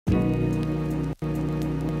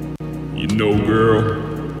You know, girl,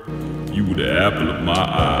 you were the apple of my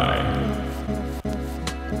eye.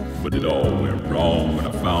 But it all went wrong when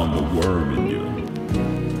I found the worm in you.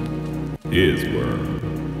 His worm.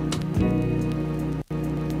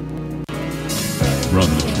 Run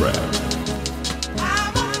the track.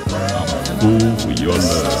 I'm a fool for your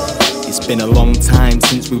love. It's been a long time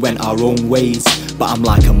since we went our own ways, but I'm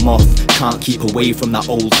like a moth, can't keep away from that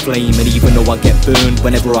old flame. And even though I get burned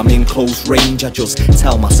whenever I'm in close range, I just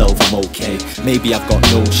tell myself I'm okay. Maybe I've got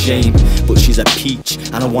no shame, but she's a peach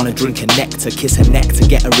and I wanna drink her nectar, kiss her neck to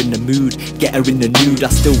get her in the mood, get her in the nude. I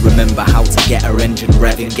still remember how to get her engine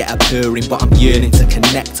revving, get her purring, but I'm yearning to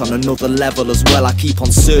connect on another level as well. I keep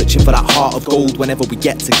on searching for that heart of gold whenever we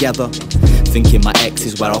get together, thinking my ex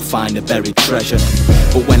is where I'll find a buried treasure.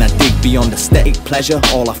 But when I dig beyond aesthetic pleasure,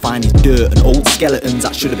 all I find is dirt and old skeletons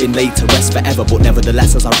that should have been laid to rest forever. But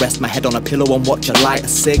nevertheless, as I rest my head on a pillow and watch her light a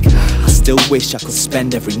cig, I still wish I could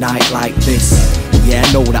spend every night like this. And yeah,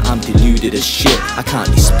 I know that I'm deluded as shit, I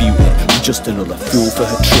can't dispute it, I'm just another fool for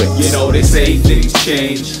her tricks. You know they say things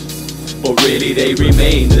change, but really they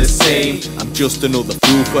remain the same. I'm just another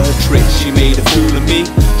fool for her tricks. She made a fool of me,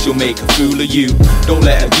 she'll make a fool of you. Don't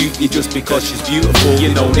let her dupe you just because she's beautiful.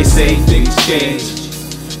 You know they say things change,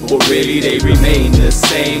 but really they remain the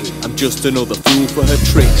same. I'm just another fool for her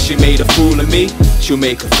tricks. She made a fool of me, she'll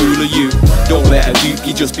make a fool of you. Don't let her dupe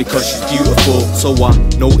you just because she's beautiful. So I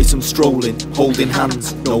notice I'm strolling, holding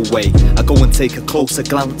hands, no way. I go and take a closer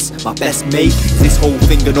glance. My best mate, is this whole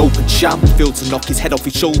thing an open sham? Feel to knock his head off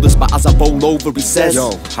his shoulders, but as I bowl over he says,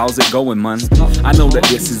 yo, how's it going, man? I know that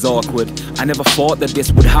this is awkward, I never thought that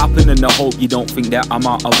this would happen, and I hope you don't think that I'm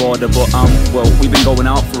out of order. But well, we've been going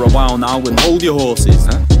out for a while now, and hold your horses,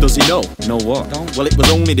 huh? Does he know? Know what? Well, it was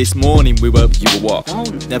only this morning we were... You were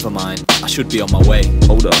what? Never mind, I should be on my way.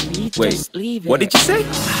 Hold up, wait, what did you say?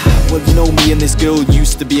 Well, you know, me and this girl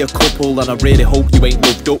used to be a couple, and I really hope you ain't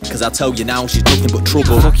loved up, cause I tell you now she's nothing but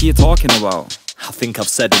trouble. What the fuck are you talking about? I think I've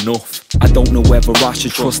said enough. I don't know whether I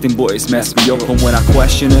should trust him, but it's messed me up. And when I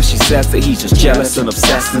question her, she says that he's just jealous and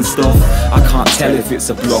obsessed and stuff. I can't tell if it's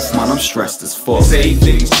a bluff, man, I'm stressed as fuck. Say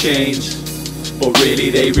things change, but really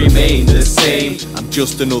they remain the same. I'm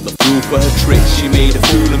just another fool for her tricks. She made a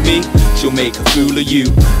fool of me, she'll make a fool of you.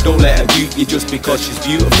 Don't let her dupe you just because she's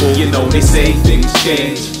beautiful. You know they say things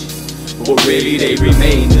change, but really they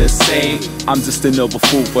remain the same. I'm just another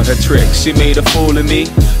fool for her tricks. She made a fool of me,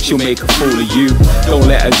 she'll make a fool of you. Don't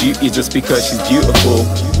let her dupe you just because she's beautiful.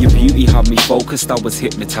 Your beauty had me focused, I was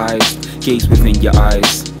hypnotized. Gaze within your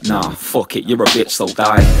eyes. Nah, fuck it, you're a bitch, so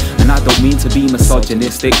die. And I don't mean to be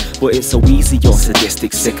misogynistic, but it's so easy, you're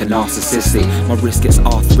sadistic, sick and narcissistic. My wrist gets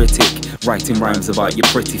arthritic, writing rhymes about your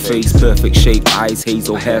pretty face. Perfect shape, eyes,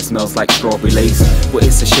 hazel hair, smells like strawberry lace. But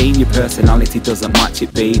it's a shame your personality doesn't match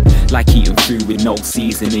it, babe. Like eating food with no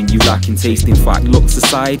seasoning, you lacking taste. In fact, looks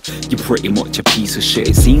aside, you're pretty much a piece of shit.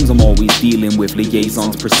 It seems I'm always dealing with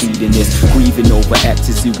liaisons preceding this, grieving over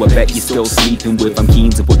exes who I bet you're still sleeping with. I'm keen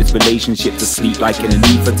to put this relationship to sleep like an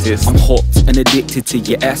anesthetist. I'm hooked and addicted to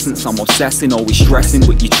your essence. I'm obsessing, always stressing,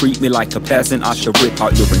 but you treat me like a peasant. I should rip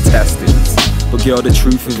out your intestines. But girl, the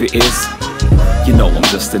truth of it is, you know I'm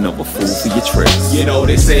just another fool for your tricks. You know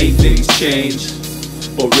they say things change,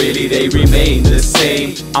 but really they remain the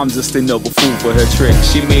same. I'm just another fool for her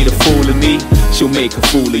tricks. She made a fool of me, she'll make a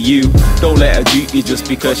fool of you. Don't let her dupe you just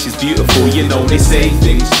because she's beautiful. You know they say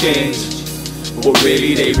things change, but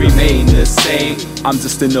really they remain the same. I'm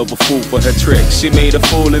just another fool for her tricks. She made a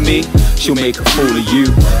fool of me, she'll make a fool of you.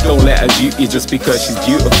 Don't let her dupe you just because she's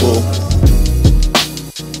beautiful.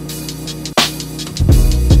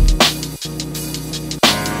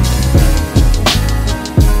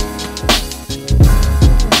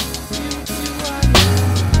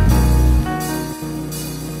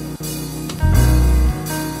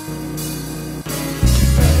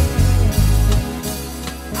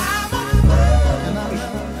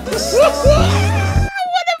 Woo!